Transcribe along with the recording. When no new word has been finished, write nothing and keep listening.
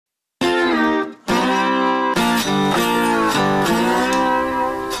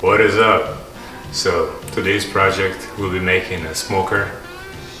What is up? So today's project we'll be making a smoker,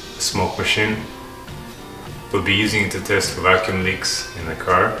 a smoke machine. We'll be using it to test for vacuum leaks in the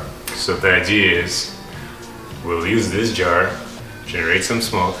car. So the idea is we'll use this jar, generate some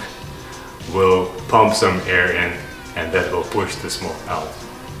smoke, we'll pump some air in, and that will push the smoke out.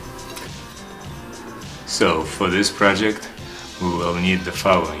 So for this project we will need the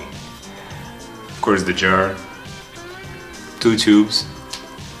following. Of course, the jar, 2 tubes,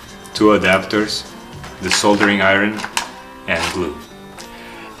 2 adapters, the soldering iron, and glue.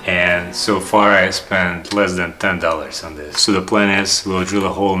 And so far I spent less than $10 on this. So the plan is we'll drill a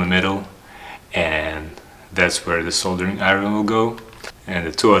hole in the middle, and that's where the soldering iron will go, and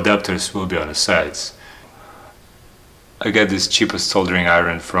the 2 adapters will be on the sides. I got this cheapest soldering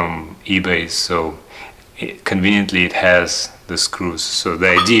iron from eBay, so conveniently it has the screws. So the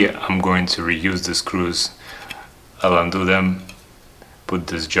idea, I'm going to reuse the screws. I'll undo them, put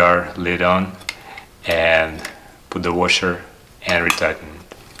this jar lid on, and put the washer and retighten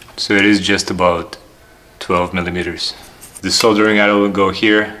it. So it is just about 12 millimeters. The soldering iron will go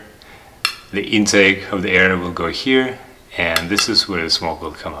here, the intake of the air will go here, and this is where the smoke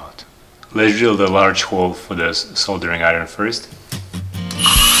will come out. Let's drill the large hole for the soldering iron first.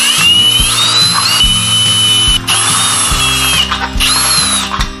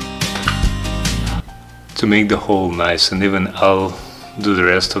 To make the hole nice and even, I'll do the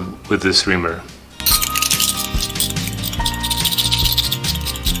rest with this reamer.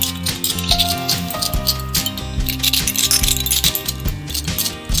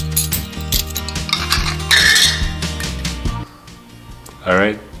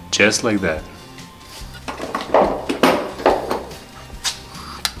 Alright, just like that.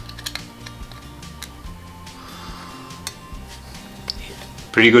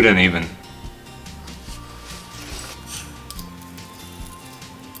 Pretty good and even.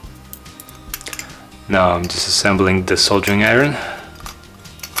 Now I'm disassembling the soldering iron.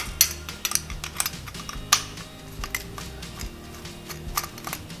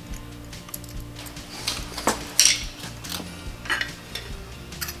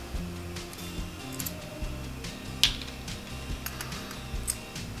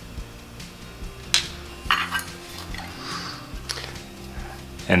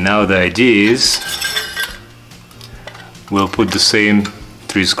 And now the idea is we'll put the same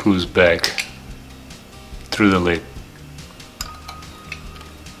 3 screws back through the lid.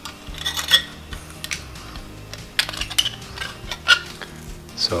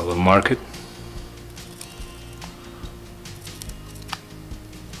 So we'll mark it.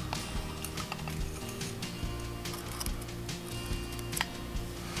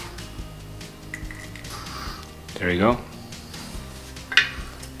 There you go.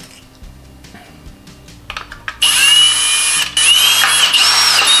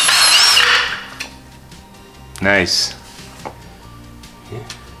 Nice.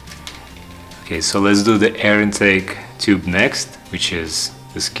 Okay, so let's do the air intake tube next, which is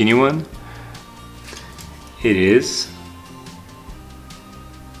the skinny one. It is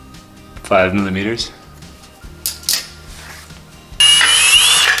 5 millimeters.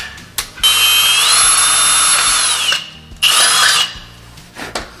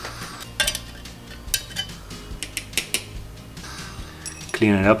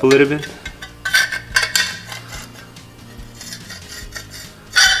 Clean it up a little bit.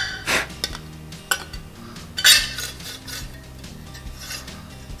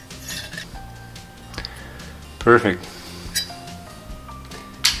 Perfect.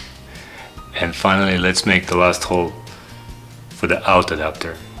 And finally, let's make the last hole for the out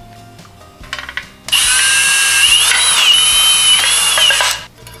adapter.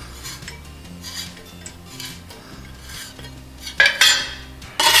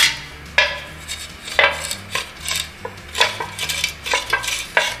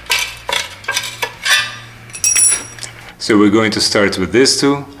 So we're going to start with these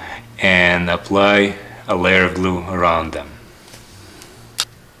 2 and apply a layer of glue around them.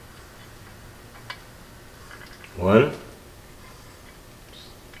 1,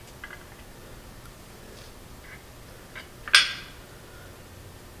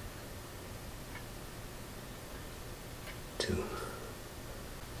 2.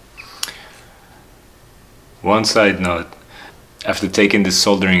 One side note, after taking the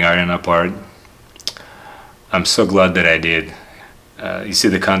soldering iron apart, I'm so glad that I did. You see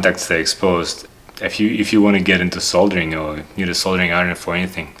the contacts stay exposed. If you want to get into soldering or need a soldering iron for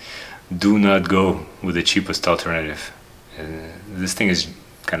anything, do not go with the cheapest alternative. This thing is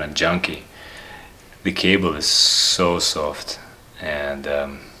kind of junky. The cable is so soft, and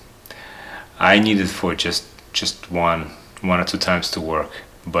I need it for just one or two times to work.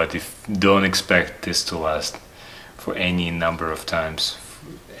 but don't expect this to last for any number of times,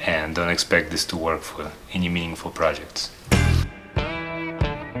 and don't expect this to work for any meaningful projects.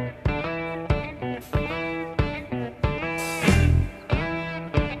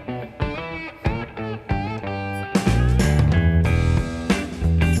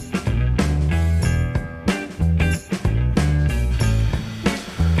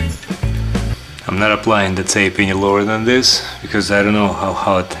 I'm not applying the tape any lower than this because I don't know how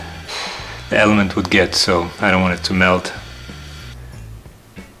hot the element would get, so I don't want it to melt.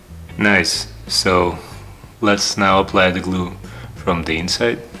 Nice, so let's now apply the glue from the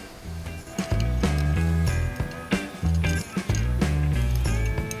inside.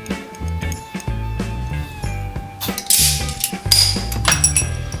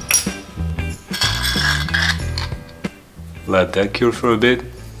 Let that cure for a bit.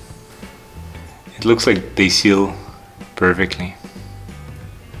 It looks like they seal perfectly.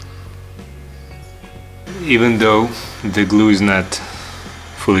 Even though the glue is not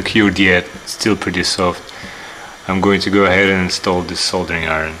fully cured yet, it's still pretty soft, I'm going to go ahead and install this soldering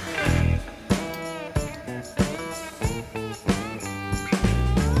iron.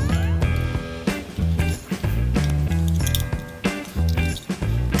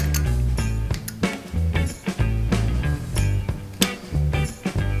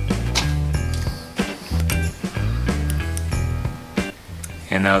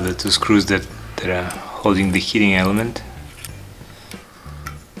 And now the two screws that are holding the heating element.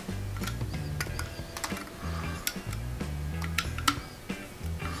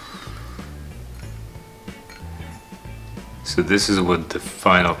 So this is what the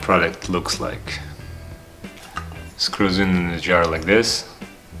final product looks like. Screws in the jar like this.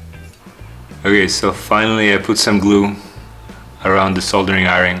 Okay, so finally I put some glue around the soldering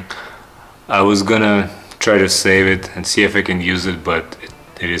iron. I was gonna try to save it and see if I can use it, but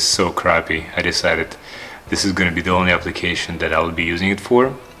it is so crappy. I decided this is going to be the only application that I'll be using it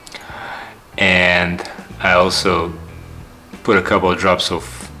for. And I also put a couple of drops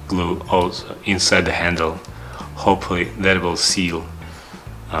of glue also inside the handle. Hopefully that will seal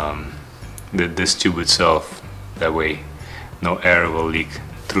this tube itself. That way no air will leak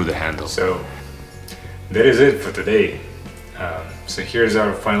through the handle. So that is it for today. So here's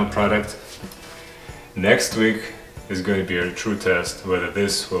our final product. Next week is going to be a true test whether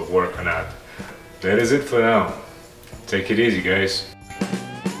this will work or not. That is it for now. Take it easy, guys.